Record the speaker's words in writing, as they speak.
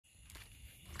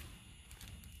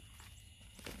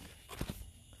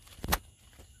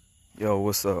Yo,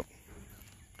 what's up?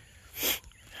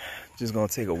 Just gonna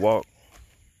take a walk.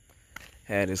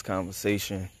 Had this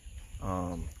conversation.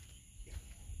 I've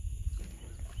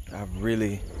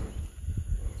really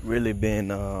been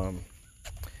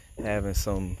having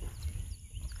some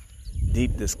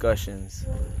deep discussions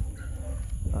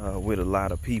with a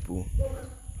lot of people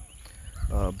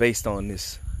based on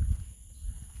this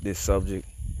subject,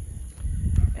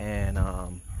 and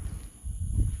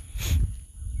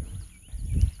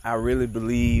I really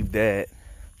believe that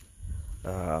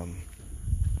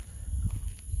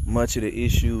much of the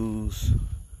issues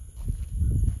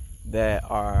that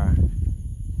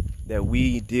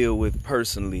we deal with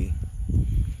personally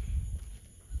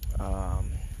are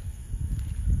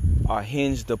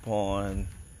hinged upon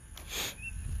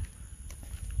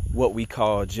what we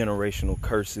call generational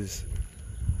curses,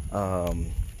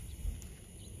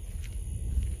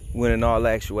 when in all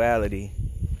actuality,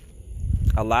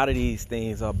 a lot of these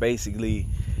things are basically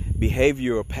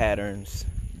behavioral patterns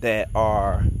that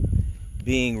are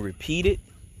being repeated.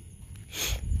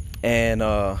 And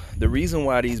the reason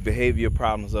why these behavior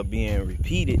problems are being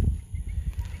repeated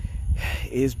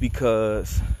is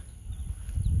because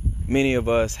many of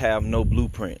us have no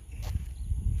blueprint.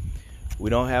 We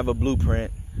don't have a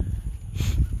blueprint.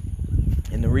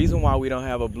 And the reason why we don't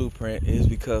have a blueprint is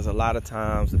because a lot of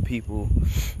times the people,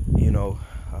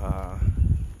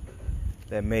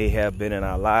 that may have been in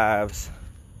our lives,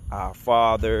 our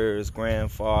fathers,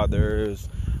 grandfathers,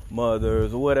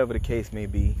 mothers, or whatever the case may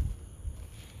be,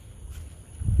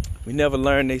 we never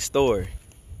learn their story.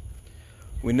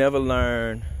 We never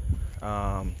learn,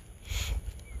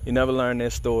 you never learn their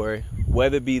story,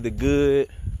 whether it be the good,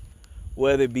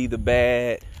 whether it be the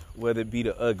bad, whether it be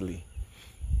the ugly.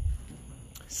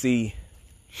 See,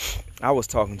 I was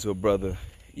talking to a brother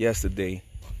yesterday,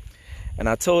 and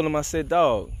I told him, I said,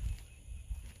 dog,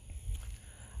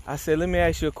 I said, let me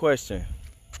ask you a question.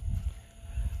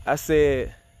 I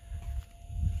said,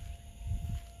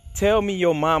 tell me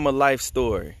your mama life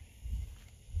story.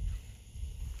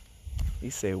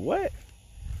 He said, what?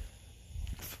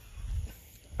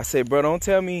 I said, bro, don't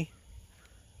tell me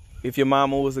if your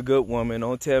mama was a good woman.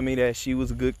 Don't tell me that she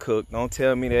was a good cook. Don't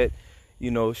tell me that,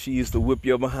 she used to whip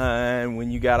your behind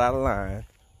when you got out of line.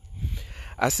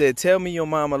 I said, tell me your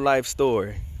mama life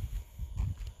story.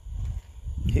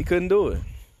 He couldn't do it.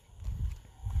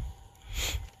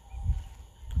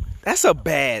 That's a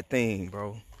bad thing,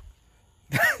 bro.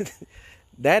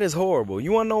 That is horrible.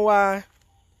 You want to know why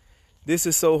this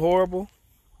is so horrible?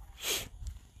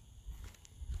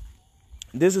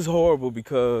 This is horrible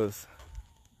because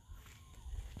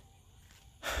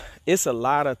it's a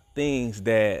lot of things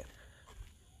that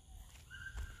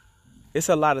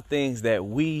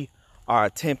we are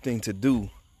attempting to do,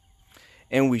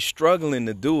 and we're struggling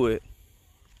to do it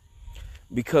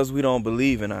because we don't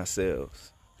believe in ourselves.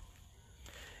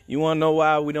 You want to know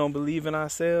why we don't believe in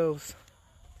ourselves?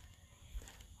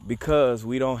 Because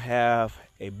we don't have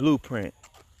a blueprint.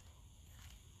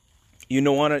 You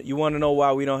want to know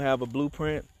why we don't have a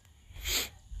blueprint?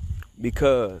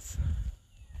 Because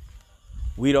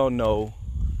we don't know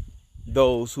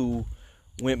those who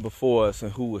went before us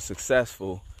and who were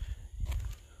successful.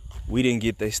 We didn't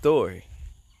get their story.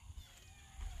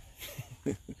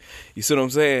 You see what I'm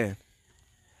saying?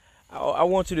 I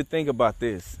want you to think about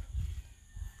this.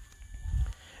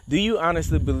 Do you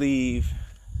honestly believe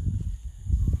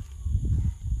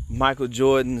Michael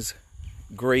Jordan's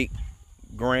great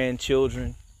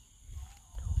grandchildren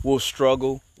will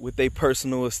struggle with their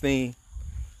personal esteem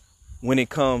when it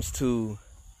comes to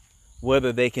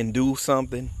whether they can do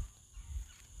something?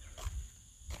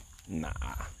 Nah.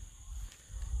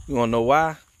 You wanna know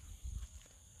why?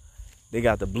 They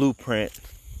got the blueprint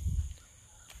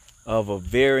of a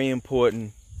very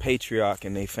important patriarch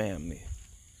in their family.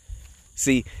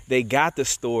 See, they got the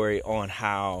story on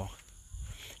how,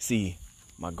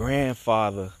 my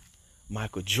grandfather,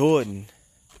 Michael Jordan,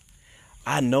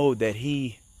 I know that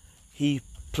he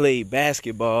played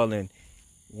basketball, and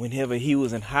whenever he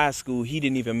was in high school, he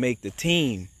didn't even make the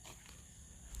team.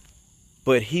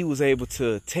 But he was able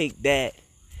to take that,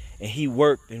 and he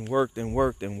worked and worked and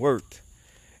worked and worked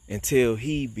until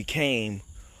he became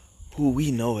who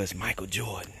we know as Michael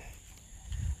Jordan.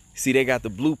 See, they got the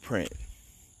blueprint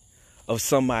of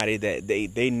somebody that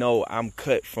they know, I'm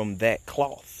cut from that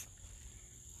cloth.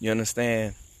 You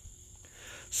understand?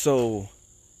 So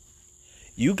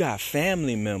you got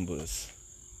family members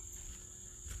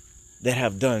that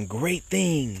have done great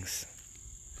things.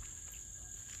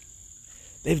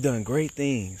 They've done great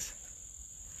things,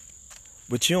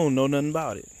 but you don't know nothing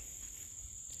about it.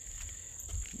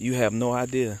 You have no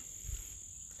idea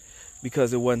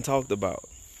because it wasn't talked about.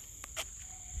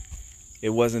 It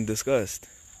wasn't discussed.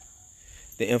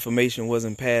 The information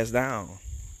wasn't passed down.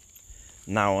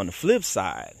 Now, on the flip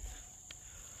side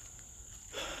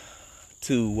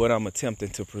to what I'm attempting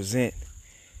to present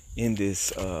in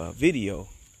this video,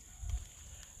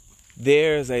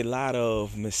 there's a lot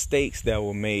of mistakes that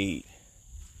were made,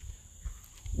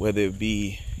 whether it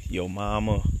be your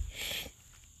mama,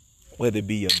 whether it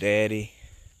be your daddy,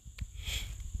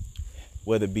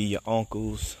 whether it be your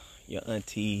uncles, your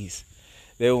aunties.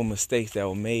 There were mistakes that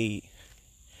were made.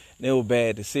 There were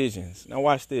bad decisions. Now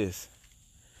watch this.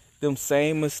 Them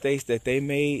same mistakes that they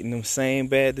made and them same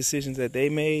bad decisions that they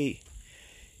made,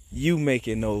 you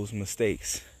making those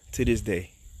mistakes to this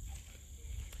day.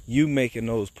 You making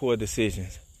those poor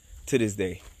decisions to this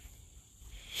day.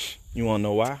 You want to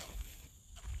know why?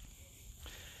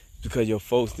 Because your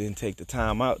folks didn't take the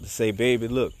time out to say, baby,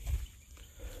 look,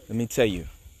 let me tell you.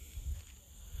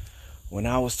 When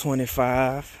I was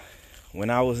 25, when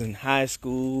I was in high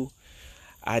school,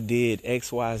 I did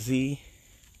XYZ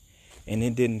and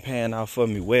it didn't pan out for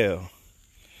me well.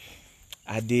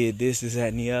 I did this, that,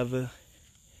 and the other,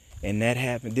 and that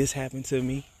happened, this happened to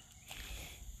me.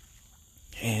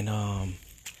 And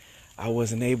I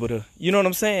wasn't able to, you know what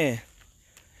I'm saying?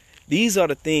 These are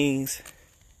the things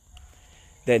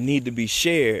that need to be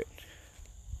shared.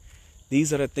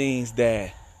 These are the things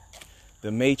that the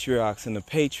matriarchs and the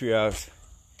patriarchs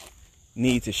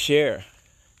need to share.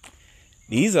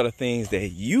 These are the things that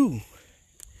you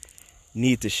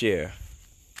need to share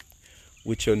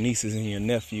with your nieces and your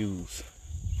nephews,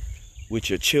 with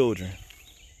your children.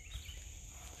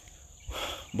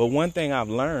 But one thing I've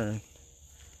learned,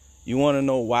 you want to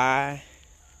know why?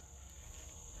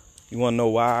 You want to know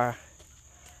why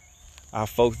our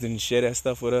folks didn't share that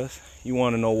stuff with us? You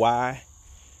want to know why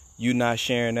you're not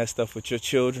sharing that stuff with your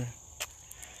children?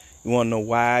 You want to know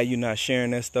why you're not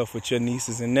sharing that stuff with your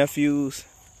nieces and nephews?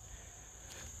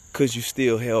 Because you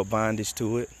still held bondage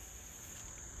to it.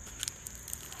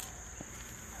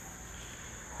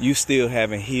 You still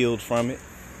haven't healed from it.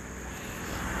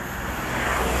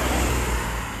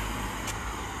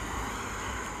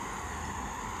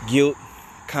 Guilt,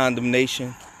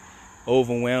 condemnation,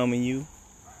 overwhelming you.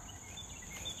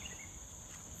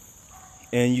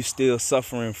 And you still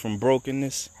suffering from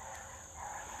brokenness.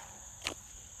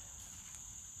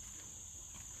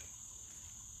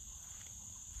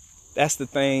 That's the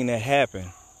thing that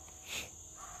happened.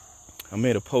 I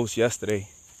made a post yesterday.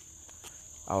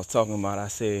 I was talking about, I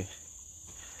said,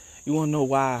 you want to know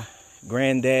why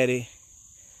granddaddy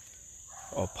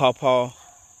or papa,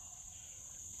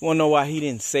 you want to know why he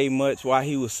didn't say much, why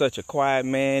he was such a quiet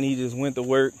man? He just went to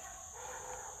work,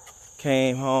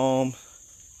 came home,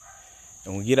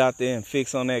 and would get out there and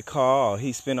fix on that car, or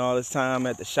he spent all his time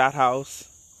at the shot house,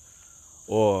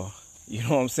 or, you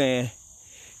know what I'm saying,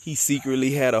 he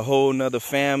secretly had a whole nother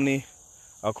family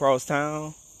across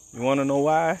town. You want to know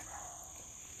why?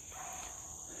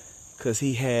 Because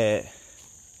he had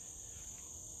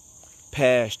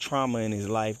past trauma in his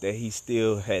life that he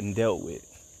still hadn't dealt with.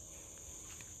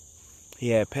 He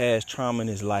had past trauma in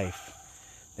his life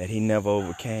that he never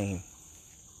overcame.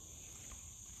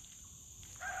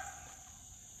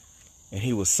 And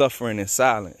he was suffering in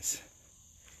silence.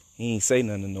 He ain't say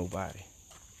nothing to nobody.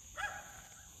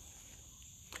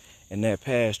 And that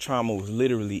past trauma was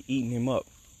literally eating him up.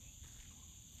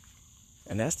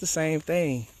 And that's the same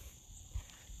thing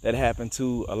that happened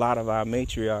to a lot of our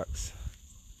matriarchs.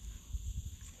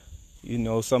 You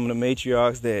know, some of the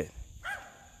matriarchs that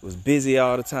was busy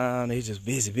all the time. They just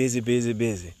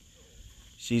busy.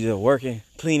 She's just working,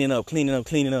 cleaning up,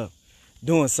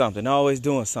 doing something, always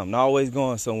going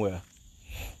somewhere.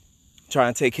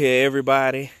 Trying to take care of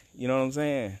everybody. You know what I'm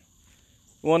saying?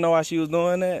 You want to know why she was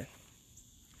doing that?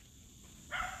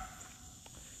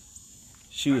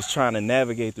 She was trying to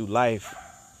navigate through life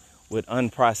with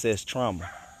unprocessed trauma.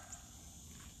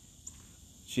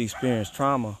 She experienced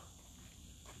trauma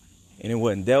and it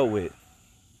wasn't dealt with.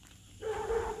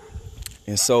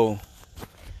 And so,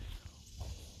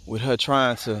 with her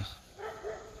trying to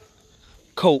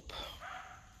cope,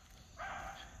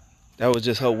 that was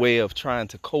just her way of trying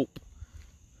to cope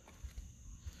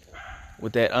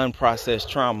with that unprocessed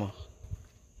trauma.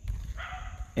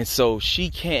 And so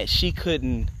she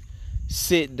couldn't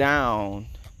sit down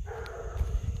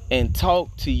and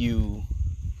talk to you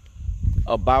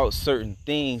about certain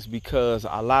things, because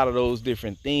a lot of those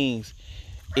different things,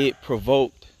 it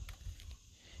provoked,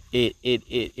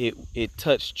 it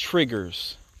touched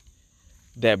triggers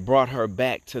that brought her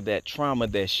back to that trauma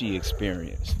that she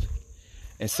experienced.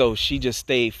 And so she just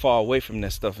stayed far away from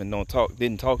that stuff and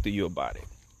didn't talk to you about it.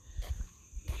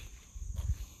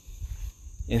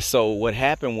 And so what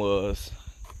happened was,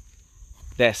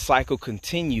 that cycle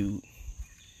continued.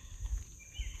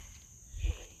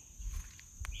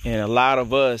 And a lot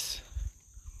of us,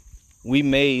 we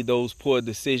made those poor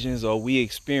decisions, or we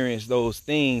experienced those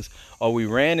things, or we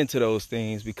ran into those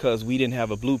things because we didn't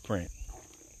have a blueprint.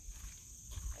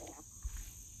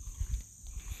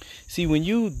 See, when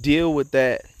you deal with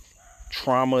that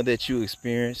trauma that you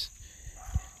experienced,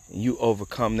 and you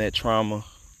overcome that trauma,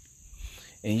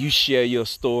 and you share your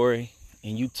story,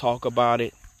 and you talk about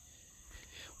it,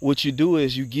 what you do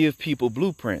is you give people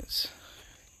blueprints.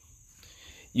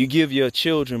 You give your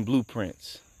children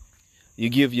blueprints. You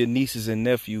give your nieces and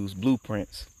nephews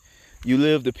blueprints. You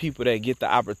live the people that get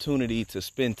the opportunity to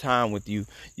spend time with you,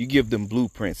 you give them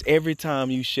blueprints. Every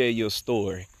time you share your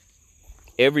story,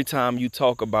 every time you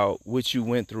talk about what you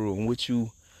went through and what you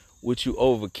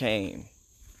overcame,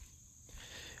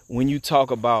 when you talk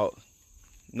about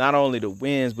not only the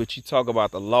wins, but you talk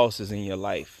about the losses in your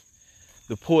life,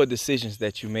 the poor decisions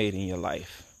that you made in your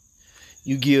life,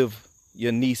 you give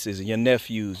your nieces, your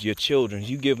nephews, your children,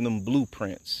 you give them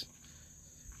blueprints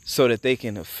so that they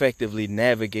can effectively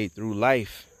navigate through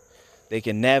life. They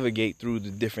can navigate through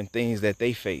the different things that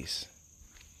they face.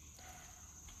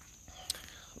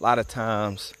 A lot of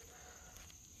times,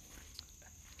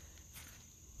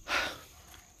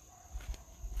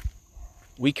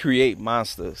 we create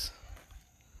monsters.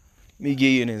 Let me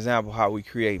give you an example how we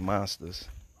create monsters.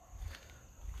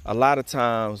 A lot of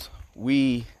times,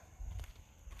 we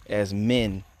as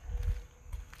men,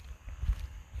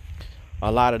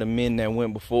 a lot of the men that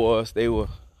went before us, they were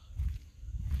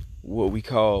what we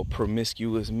call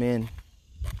promiscuous men.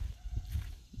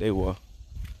 They were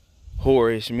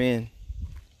whorish men.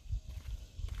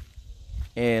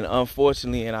 And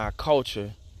unfortunately in our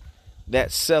culture,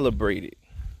 that's celebrated.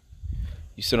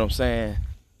 You see what I'm saying?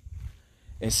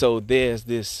 And so there's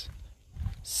this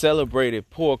celebrated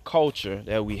poor culture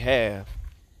that we have,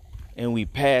 and we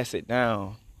pass it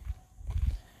down,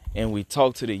 and we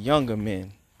talk to the younger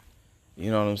men, you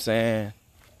know what I'm saying?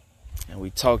 And we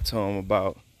talk to them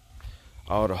about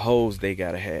all the hoes they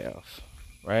gotta have,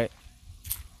 right?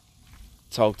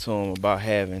 Talk to them about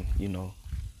having,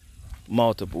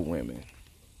 multiple women.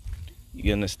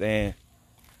 You understand?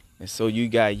 And so you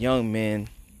got young men,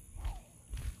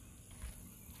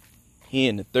 he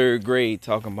in the 3rd grade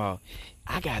talking about,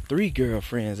 I got 3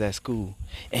 girlfriends at school.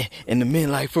 And the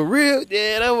men like, for real?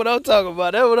 Yeah, that's what I'm talking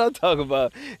about. That's what I'm talking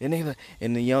about. And they like,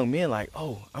 and the young men like,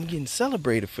 oh, I'm getting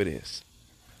celebrated for this.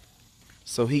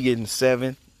 So he getting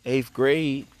 7th, 8th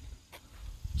grade.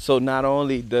 So not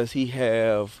only does he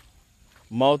have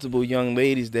multiple young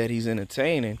ladies that he's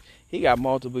entertaining, he got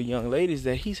multiple young ladies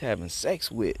that he's having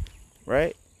sex with,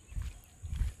 right?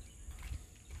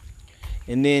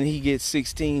 And then he gets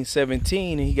 16,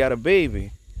 17, and he got a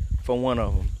baby from one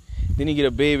of them. Then he get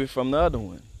a baby from the other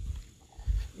one.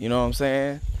 You know what I'm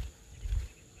saying?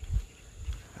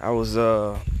 I was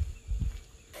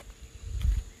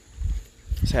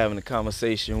just having a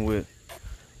conversation with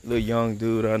a little young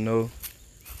dude I know,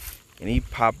 and he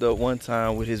popped up one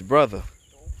time with his brother.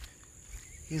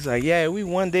 He's like, yeah, we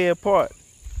 1 day apart.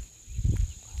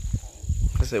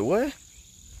 I said, what?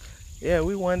 Yeah,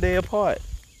 we 1 day apart.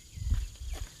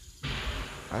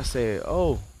 I said,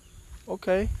 oh,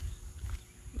 okay.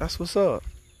 That's what's up.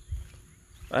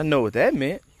 I know what that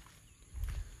meant.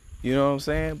 You know what I'm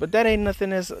saying? But that ain't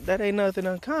nothing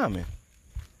uncommon.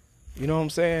 You know what I'm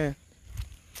saying?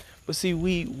 But see,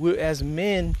 we as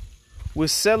men, we're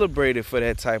celebrated for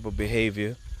that type of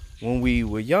behavior when we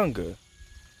were younger.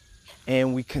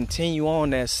 And we continue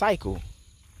on that cycle.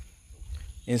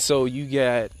 And so you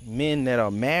got men that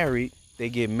are married, they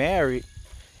get married,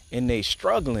 and they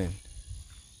struggling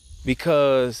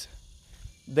because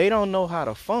they don't know how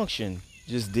to function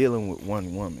just dealing with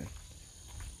one woman,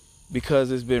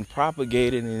 because it's been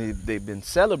propagated and they've been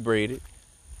celebrated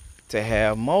to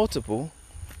have multiple,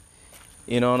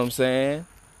 you know what I'm saying?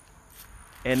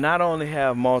 And not only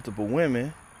have multiple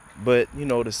women, but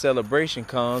the celebration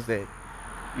comes that,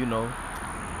 you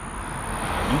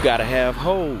gotta have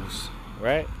hoes,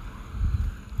 right?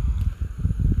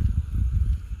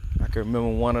 I can remember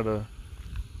one of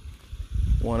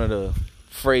the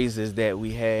phrases that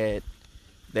we had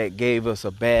that gave us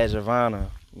a badge of honor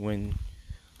when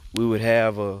we would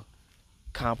have a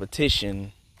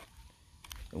competition,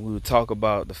 and we would talk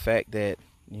about the fact that,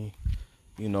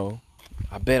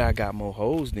 I bet I got more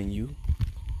hoes than you,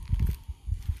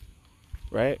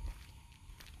 right?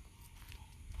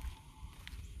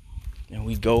 And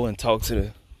we go and talk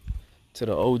to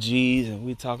the OGs, and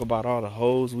we talk about all the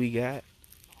hoes we got.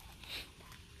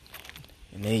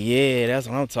 And then, yeah, that's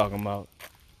what I'm talking about.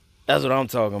 That's what I'm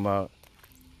talking about.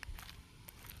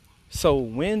 So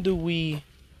when do we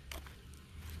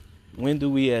when do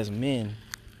we as men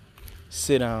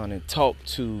sit down and talk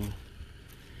to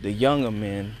the younger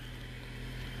men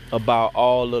about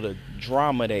all of the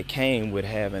drama that came with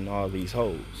having all these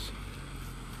hoes?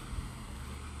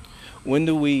 When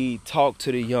do we talk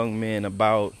to the young men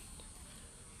about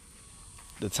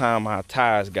the time our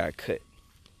tires got cut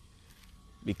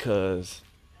because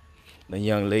the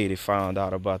young lady found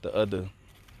out about the other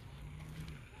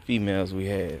females we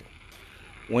had?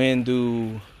 When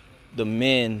do the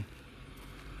men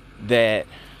that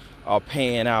are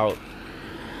paying out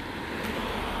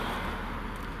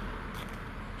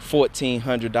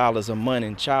 $1,400 a month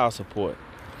in child support,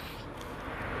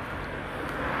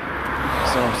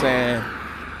 see what I'm saying?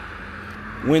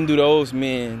 When do those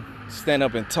men stand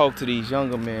up and talk to these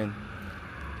younger men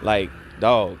like,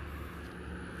 dog,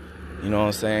 you know what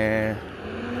I'm saying?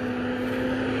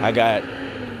 I got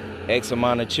X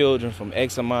amount of children from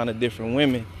X amount of different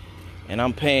women, and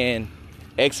I'm paying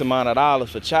X amount of dollars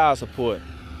for child support.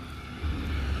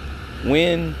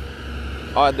 When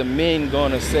are the men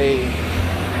gonna say,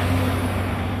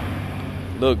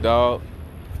 look, dog,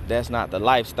 that's not the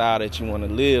lifestyle that you want to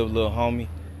live, little homie?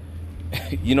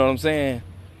 You know what I'm saying?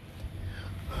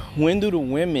 When do the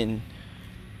women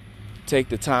take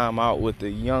the time out with the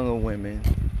younger women?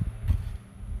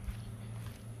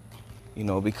 You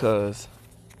know, because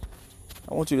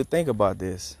I want you to think about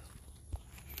this.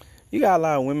 You got a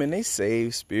lot of women, they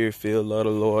saved, spirit-filled, love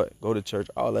the Lord, go to church,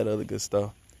 all that other good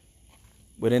stuff.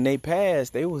 But in their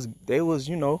past, they was,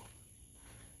 you know,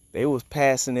 they was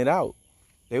passing it out.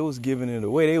 They was giving it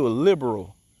away. They were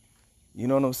liberal. You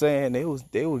know what I'm saying?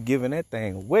 They were giving that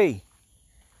thing away.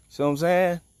 See what I'm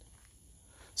saying?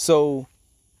 So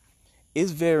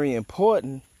it's very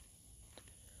important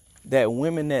that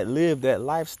women that live that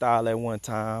lifestyle at one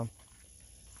time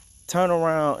turn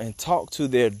around and talk to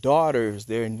their daughters,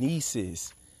 their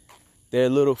nieces, their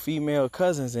little female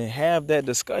cousins, and have that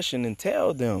discussion and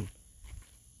tell them,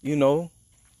 you know,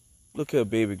 look here,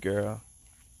 baby girl,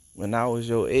 when I was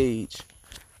your age,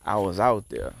 I was out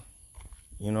there.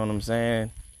 You know what I'm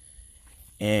saying?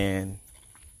 And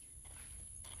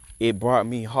it brought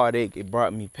me heartache. It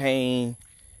brought me pain.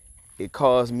 It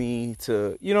caused me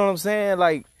to, you know what I'm saying?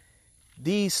 Like,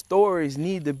 these stories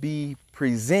need to be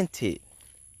presented.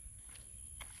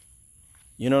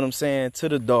 You know what I'm saying? To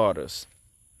the daughters,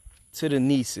 to the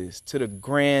nieces, to the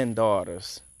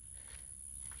granddaughters.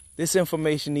 This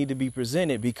information need to be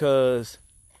presented because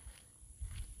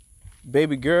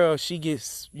baby girl, she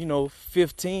gets, you know,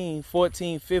 14,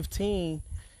 15,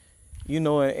 you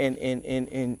know,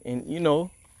 and you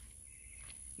know,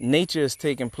 nature is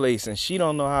taking place and she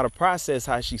don't know how to process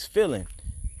how she's feeling.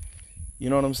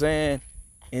 You know what I'm saying?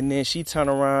 And then she turn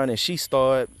around and she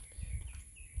start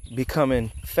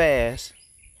becoming fast.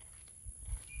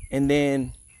 And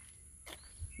then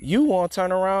you want to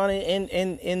turn around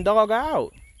and dog her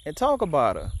out and talk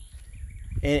about her.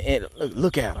 And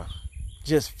look at her.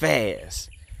 Just fast.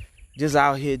 Just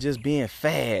out here just being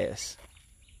fast.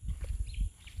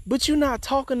 But you're not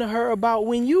talking to her about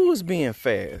when you was being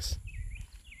fast.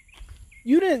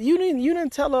 You didn't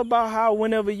tell her about how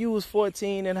whenever you was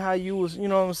 14 and how you was, you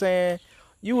know what I'm saying,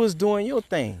 you was doing your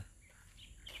thing.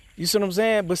 You see what I'm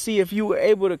saying? But see, if you were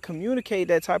able to communicate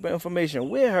that type of information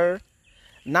with her,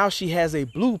 now she has a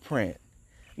blueprint.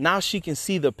 Now she can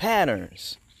see the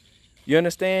patterns. You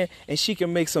understand? And she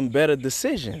can make some better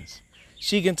decisions.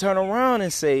 She can turn around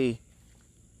and say,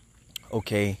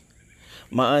 okay,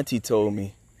 my auntie told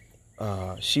me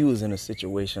she was in a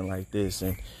situation like this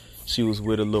and she was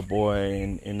with a little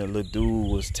boy and the little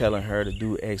dude was telling her to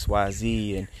do X, Y,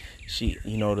 Z. And she,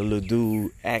 you know, the little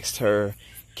dude asked her,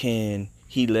 can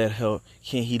he let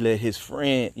his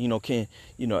friend,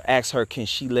 ask her, can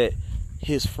she let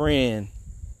his friend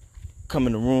come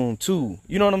in the room too?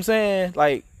 You know what I'm saying?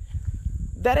 Like,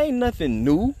 that ain't nothing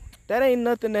new. That ain't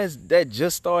nothing that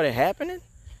just started happening.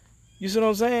 You see what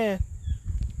I'm saying?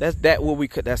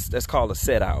 That's called a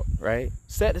set out, right?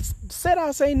 Set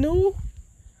outs ain't new.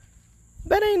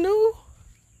 That ain't new.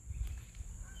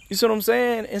 You see what I'm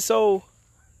saying? And so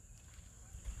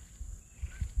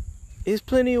there's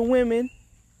plenty of women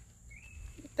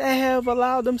that have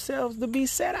allowed themselves to be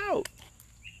set out.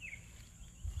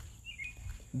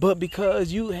 But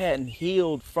because you hadn't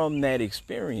healed from that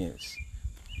experience,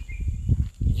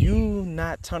 you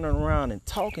not turning around and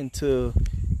talking to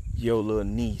your little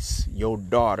niece, your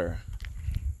daughter,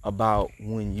 about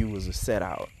when you was a set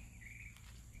out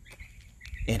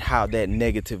and how that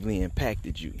negatively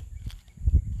impacted you.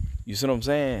 You see what I'm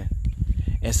saying?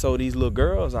 And so these little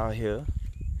girls out here,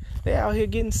 they out here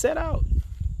getting set out.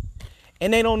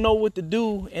 And they don't know what to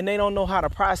do and they don't know how to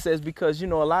process because, you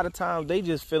know, a lot of times they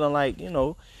just feeling like, you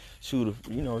know, shoot,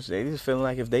 they just feeling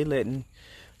like if they letting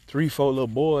 3-4 little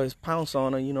boys pounce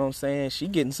on her, you know what I'm saying, she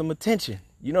getting some attention.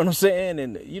 You know what I'm saying?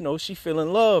 And, she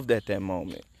feeling loved at that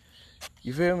moment.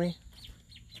 You feel me?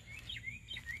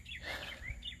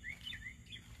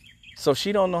 So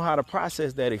she don't know how to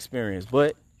process that experience.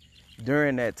 But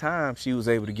during that time, she was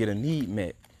able to get a need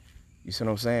met. You see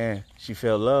what I'm saying? She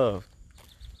felt loved.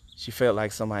 She felt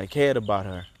like somebody cared about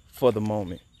her for the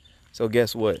moment. So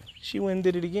guess what? She went and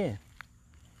did it again.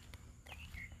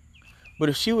 But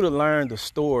if she would have learned the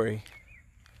story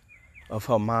of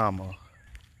her mama,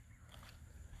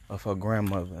 of her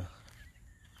grandmother,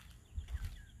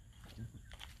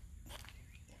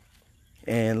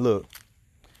 and look,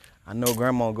 I know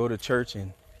grandma go to church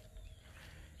and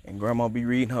grandma be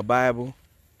reading her Bible.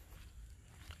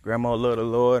 Grandma love the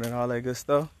Lord and all that good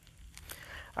stuff.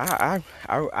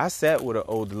 I sat with an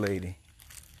older lady,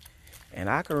 and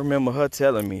I can remember her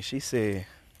telling me. She said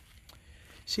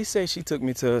she took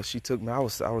me. I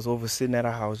was over sitting at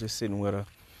her house, just sitting with her,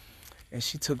 and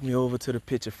she took me over to the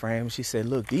picture frame. She said,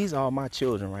 "Look, these are my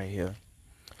children right here."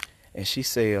 And she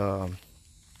said,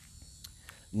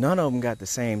 "None of them got the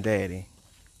same daddy,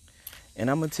 and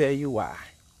I'm gonna tell you why."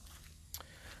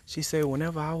 She said,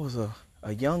 "Whenever I was a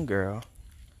young girl,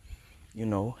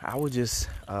 I was just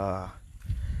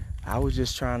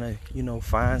trying to,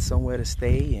 find somewhere to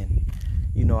stay, and,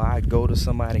 I'd go to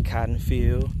somebody's cotton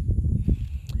field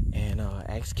and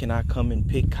ask, can I come and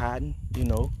pick cotton,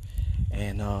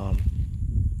 and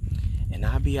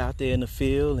I'd be out there in the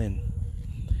field, and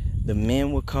the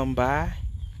men would come by."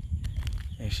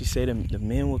 And she said the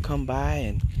men would come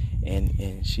by,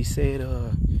 and she said,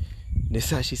 this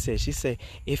is how she said,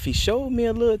 if he showed me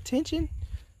a little attention,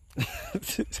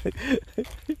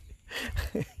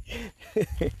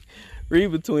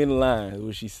 read between the lines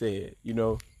what she said, She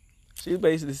was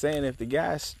basically saying if the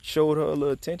guy showed her a little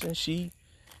attention, she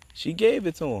gave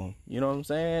it to him, you know what I'm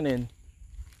saying? And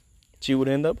she would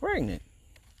end up pregnant.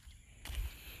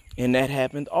 And that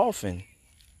happened often.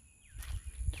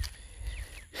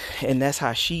 And that's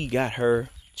how she got her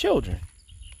children.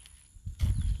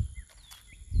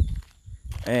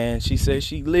 And she said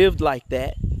she lived like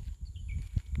that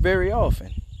very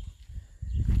often.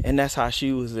 And that's how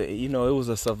she was, it was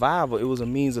a survival. It was a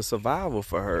means of survival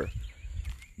for her.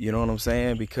 You know what I'm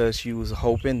saying? Because she was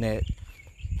hoping that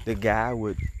the guy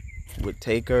would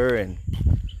take her and,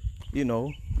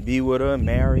 be with her and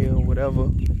marry her or whatever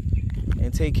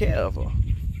and take care of her.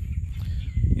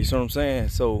 You see what I'm saying?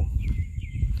 So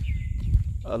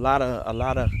a lot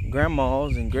of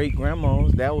grandmas and great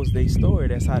grandmas, that was their story.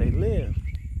 That's how they lived.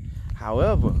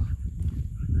 However,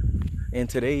 in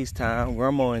today's time,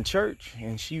 grandma in church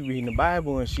and she reading the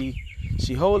Bible and she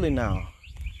holy now.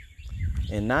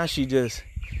 And now she just,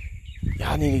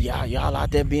 y'all out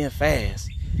there being fast.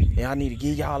 Y'all need to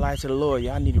give y'all life to the Lord.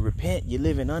 Y'all need to repent. You're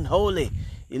living unholy.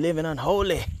 You're living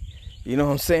unholy. You know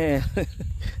what I'm saying?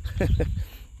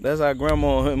 That's how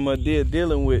grandma and my dear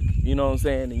dealing with, you know what I'm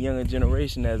saying, the younger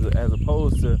generation as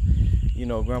opposed to,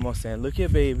 grandma saying, look here,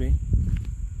 baby.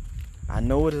 I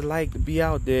know what it's like to be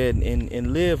out there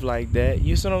and live like that.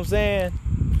 You see what I'm saying?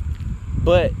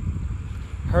 But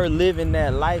her living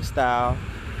that lifestyle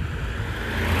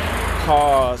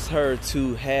caused her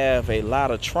to have a lot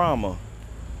of trauma.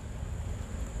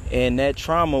 And that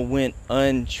trauma went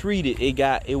untreated.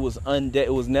 It was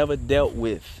never dealt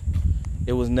with.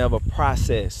 It was never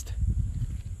processed.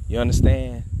 You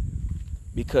understand?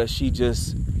 Because she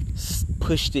just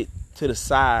pushed it to the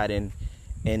side and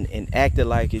acted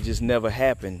like it just never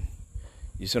happened.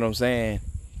 You see what I'm saying?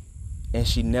 And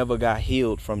she never got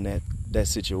healed from that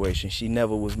situation. She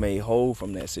never was made whole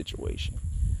from that situation.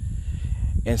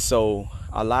 And so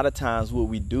a lot of times what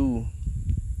we do,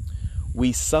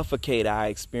 we suffocate our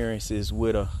experiences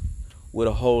with a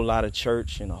whole lot of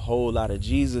church and a whole lot of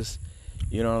Jesus.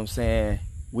 You know what I'm saying?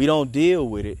 We don't deal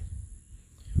with it.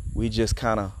 We just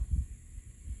kind of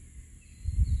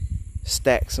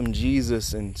stack some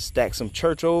Jesus and stack some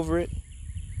church over it,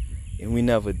 and we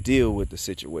never deal with the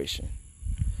situation.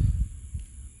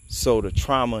 So the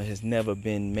trauma has never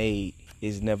been made,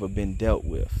 it's never been dealt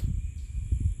with.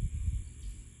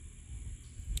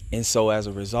 And so as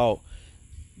a result,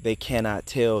 they cannot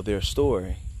tell their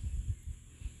story.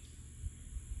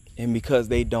 And because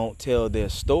they don't tell their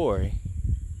story,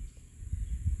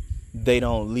 they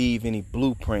don't leave any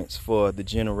blueprints for the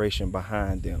generation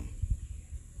behind them.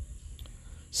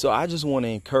 So I just want to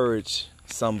encourage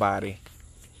somebody,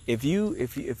 if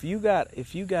you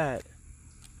got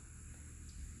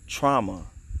trauma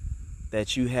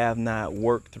that you have not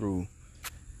worked through,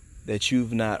 that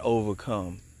you've not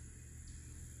overcome,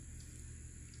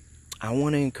 I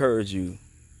want to encourage you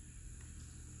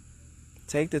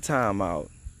Take the time out.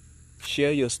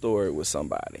 Share your story with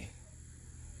somebody.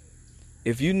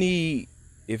 If you need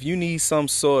some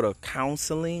sort of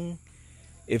counseling,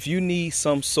 if you need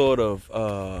some sort of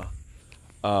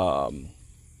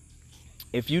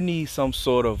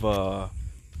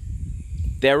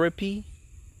therapy,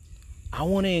 I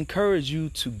want to encourage you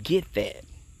to get that.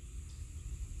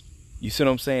 You see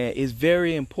what I'm saying? It's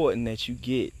very important that you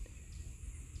get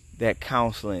that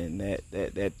counseling,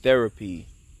 that therapy,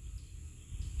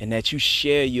 and that you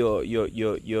share your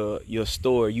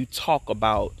story. You talk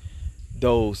about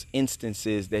those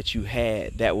instances that you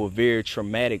had that were very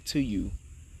traumatic to you,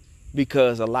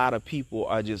 because a lot of people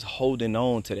are just holding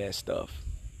on to that stuff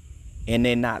and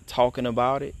they're not talking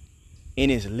about it, and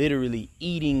it's literally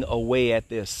eating away at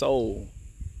their soul.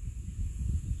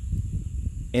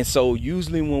 And so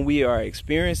usually when we are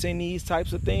experiencing these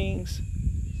types of things,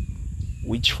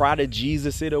 we try to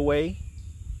Jesus it away.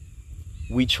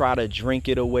 We try to drink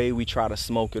it away. We try to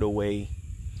smoke it away.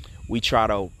 We try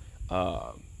to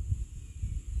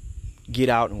get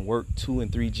out and work 2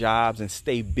 and 3 jobs and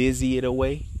stay busy it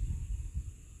away.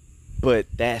 But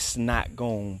that's not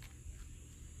going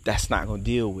to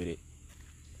deal with it.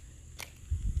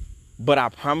 But I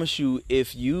promise you,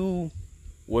 if you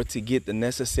were to get the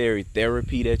necessary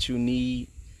therapy that you need,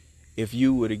 if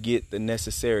you were to get the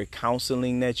necessary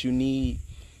counseling that you need,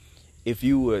 if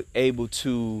you were able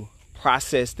to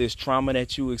process this trauma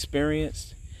that you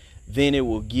experienced, then it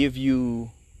will give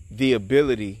you the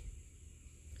ability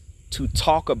to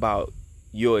talk about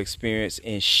your experience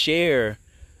and share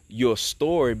your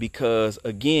story, because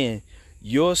again,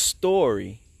 your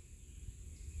story,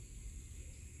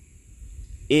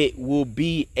 it will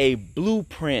be a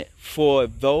blueprint for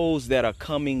those that are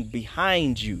coming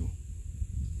behind you.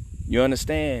 You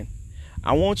understand?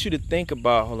 I want you to think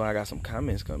about, hold on, I got some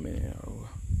comments coming in.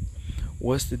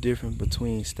 What's the difference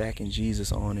between stacking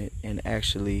Jesus on it and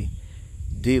actually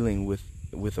dealing with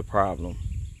a problem?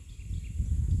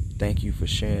 Thank you for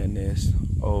sharing this.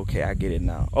 Okay, I get it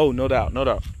now. Oh, no doubt, no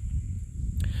doubt.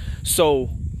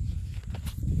 So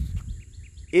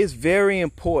it's very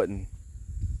important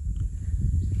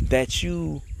that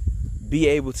you be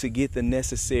able to get the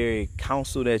necessary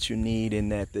counsel that you need,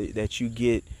 and that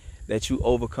you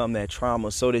overcome that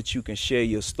trauma so that you can share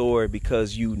your story,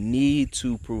 because you need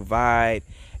to provide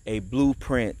a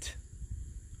blueprint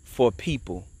for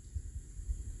people.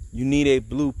 You need a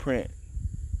blueprint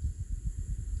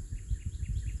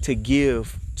to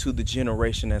give to the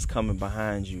generation that's coming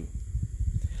behind you.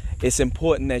 It's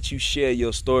important that you share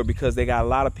your story, because they got a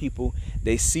lot of people,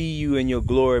 they see you in your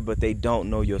glory, but they don't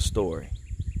know your story.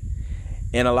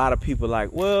 And a lot of people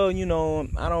like, well,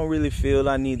 I don't really feel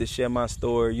I need to share my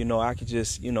story. I could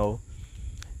just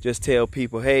tell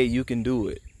people, hey, you can do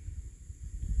it.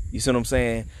 You see what I'm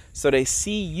saying? So they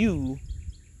see you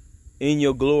in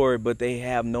your glory, but they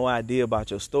have no idea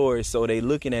about your story. So they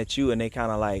looking at you and they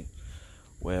kind of like,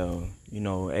 well,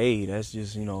 hey, that's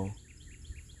just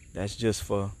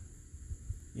for,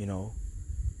 it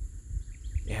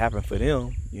happened for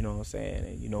them, you know what I'm saying?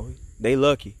 And, they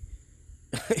lucky.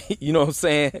 You know what I'm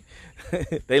saying?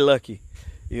 They lucky.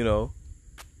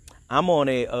 I'm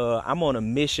on a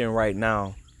mission right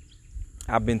now.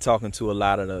 I've been talking to a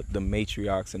lot of the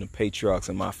matriarchs and the patriarchs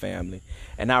in my family,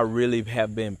 and I really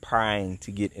have been prying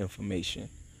to get information.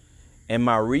 And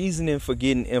my reasoning for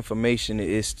getting information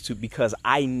is because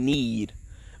I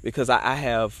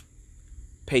have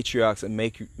patriarchs and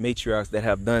matriarchs that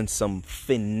have done some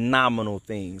phenomenal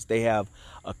things. They have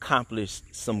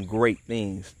accomplished some great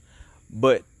things.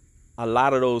 But a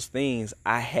lot of those things,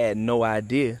 I had no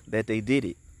idea that they did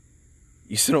it.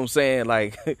 You see what I'm saying?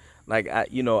 I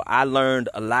learned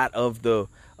a lot of the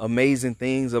amazing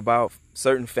things about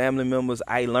certain family members.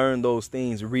 I learned those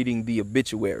things reading the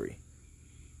obituary.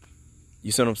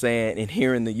 You see what I'm saying? And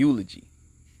hearing the eulogy.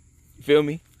 You feel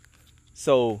me?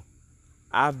 So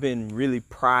I've been really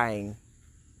prying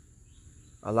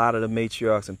a lot of the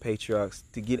matriarchs and patriarchs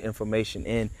to get information.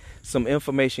 And some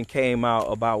information came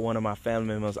out about one of my family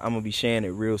members. I'm going to be sharing it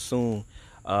real soon.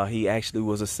 He actually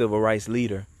was a civil rights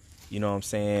leader, you know what I'm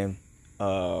saying,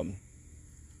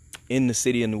 in the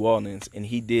city of New Orleans. And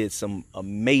he did some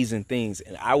amazing things.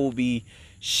 And I will be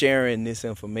sharing this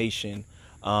information.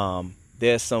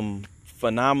 There's some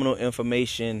phenomenal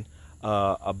information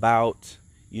about,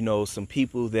 some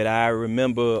people that I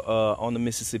remember on the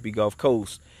Mississippi Gulf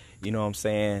Coast. You know what I'm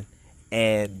saying?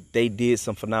 And they did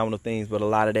some phenomenal things, but a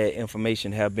lot of that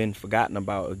information have been forgotten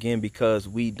about, again, because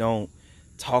we don't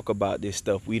talk about this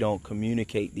stuff. We don't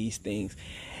communicate these things.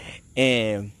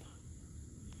 And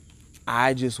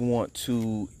I just want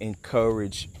to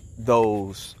encourage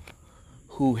those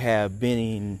who have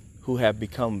who have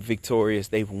become victorious.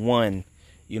 They've won.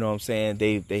 You know what I'm saying?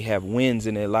 They have wins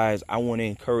in their lives. I want to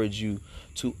encourage you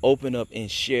to open up and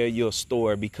share your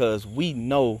story, because we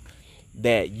know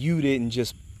that you didn't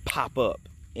just pop up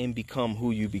and become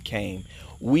who you became.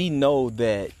 We know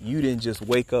that you didn't just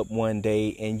wake up one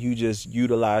day and you just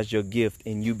utilized your gift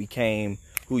and you became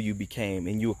who you became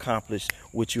and you accomplished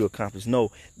what you accomplished.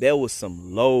 No, there was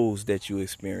some lows that you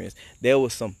experienced. There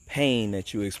was some pain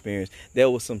that you experienced. There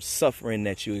was some suffering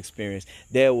that you experienced.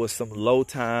 There was some low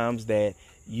times that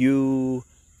you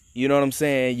know what I'm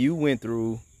saying, you went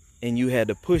through, and you had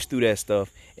to push through that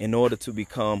stuff in order to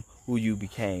become who you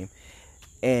became.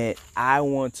 And I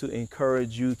want to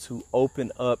encourage you to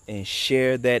open up and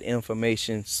share that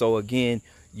information, so again,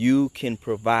 you can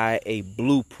provide a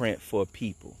blueprint for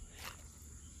people,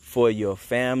 for your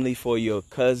family, for your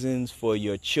cousins, for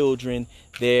your children.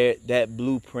 That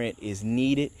blueprint is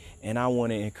needed, and I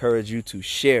want to encourage you to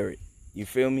share it. You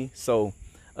feel me? So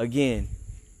again,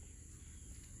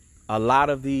 a lot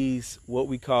of these, what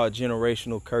we call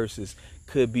generational curses,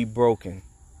 could be broken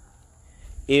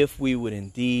if we would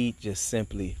indeed just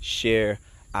simply share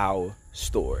our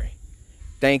story.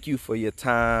 Thank you for your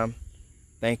time.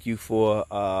 Thank you for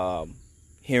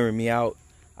hearing me out.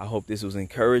 I hope this was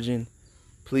encouraging.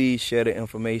 Please share the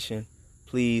information.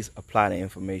 Please apply the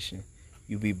information.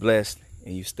 You be blessed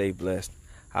and you stay blessed.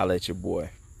 Holla at your boy.